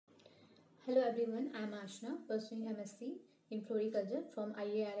Hello everyone, I am Ashna, pursuing MSc in Floriculture from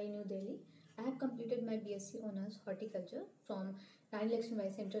IARI New Delhi. I have completed my BSc Honours Horticulture from Rani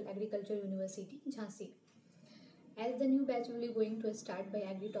Lakshmibai Central Agriculture University, Jhansi. As the new batch will be going to start by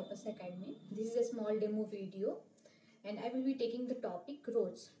Agri Toppers Academy, this is a small demo video and I will be taking the topic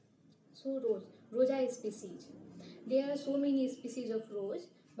rose. So rose are a species. There are so many species of rose,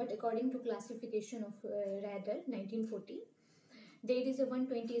 but according to classification of Radar 1940, there is a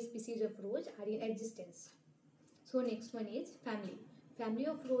 120 species of rose are in existence. So next one is family. Family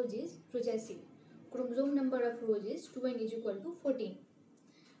of rose is Rosaceae. Chromosome number of rose is 2n is equal to 14.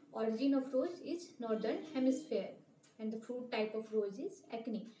 Origin of rose is northern hemisphere, and the fruit type of rose is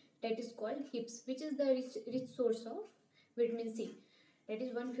acne, that is called hips, which is the rich source of vitamin C, that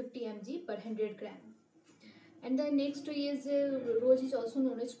is 150 mg per 100 gram. And the next is rose is also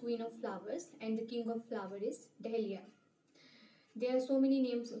known as queen of flowers, and the king of flower is dahlia. There are so many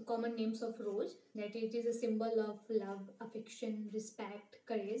names, common names of rose, that it is a symbol of love, affection, respect,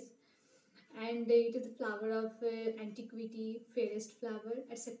 courage, and it is the flower of antiquity, fairest flower,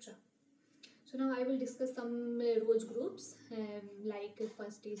 etc. So now I will discuss some rose groups, like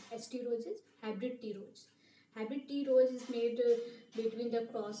first is HT roses, hybrid tea rose. Hybrid tea rose is made between the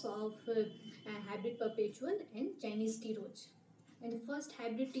cross of hybrid perpetual and Chinese tea rose. And the first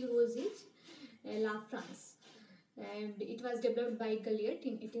hybrid tea rose is La France. And it was developed by Galliot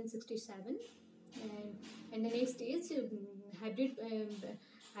in 1867. And the next is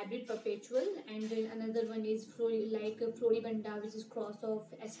hybrid perpetual, and then another one is Floribunda, which is cross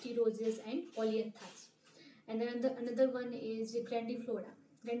of ST roses and Polyanthus. And then another one is Grandiflora.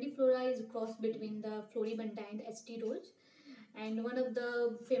 Grandiflora is a cross between the Floribunda and ST rose, and one of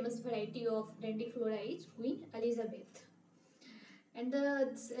the famous variety of Grandiflora is Queen Elizabeth. And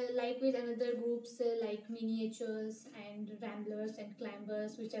likewise another groups like miniatures and ramblers and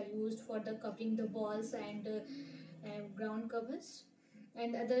climbers, which are used for the covering the walls and ground covers.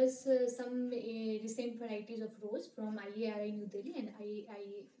 And others, some recent varieties of rose from IARI New Delhi and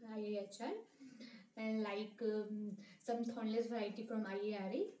IIHR, and some thornless variety from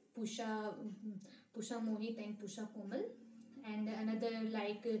IARI, Pusha Mohit and Pusha Komal, and another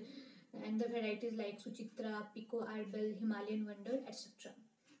and the varieties like Suchitra, Pico Arbel, Himalayan Wonder, etc.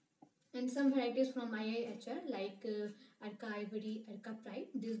 And some varieties from IIHR like Arca Ivory, Arca Pride.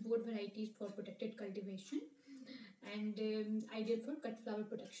 These both varieties for protected cultivation and ideal for cut flower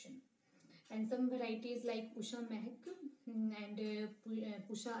production. And some varieties like Pusha Mehak and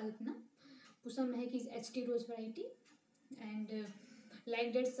Pusha Alpna. Pusha Mehak is HT rose variety, and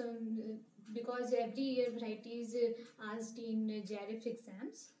like that because every year varieties asked in JRF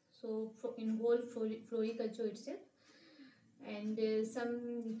exams. So in whole floriculture itself, and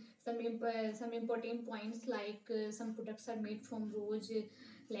some important points like some products are made from rose,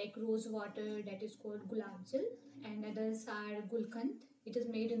 like rose water, that is called gulab jal, and others are gulkand. It is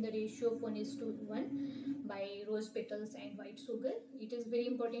made in the ratio of 1:1 by rose petals and white sugar. It is very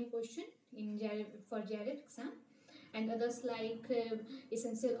important question in for JRF exam. And others like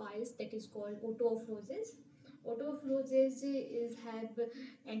essential oils, that is called otto of roses. Otto of roses have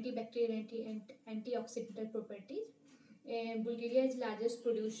antibacterial and antioxidant properties. Bulgaria is largest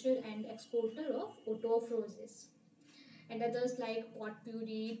producer and exporter of otto of roses. And others like pot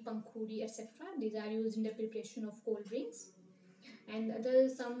puri, pankhuri, etc. These are used in the preparation of cold drinks. And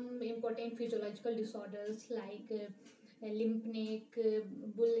others, some important physiological disorders like limp neck,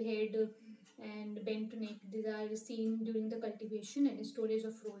 bullhead, and bent neck. These are seen during the cultivation and storage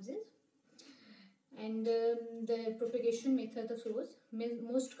of roses. And the propagation method of rose,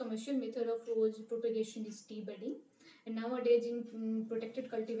 most commercial method of rose propagation is tea budding, and nowadays in protected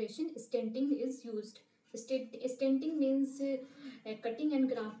cultivation stenting is used. Stenting means cutting and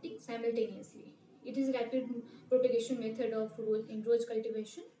grafting simultaneously. It is rapid propagation method of rose in rose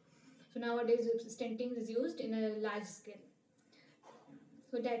cultivation. So nowadays stenting is used in a large scale.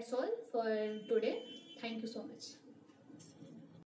 So that's all for today. Thank you so much.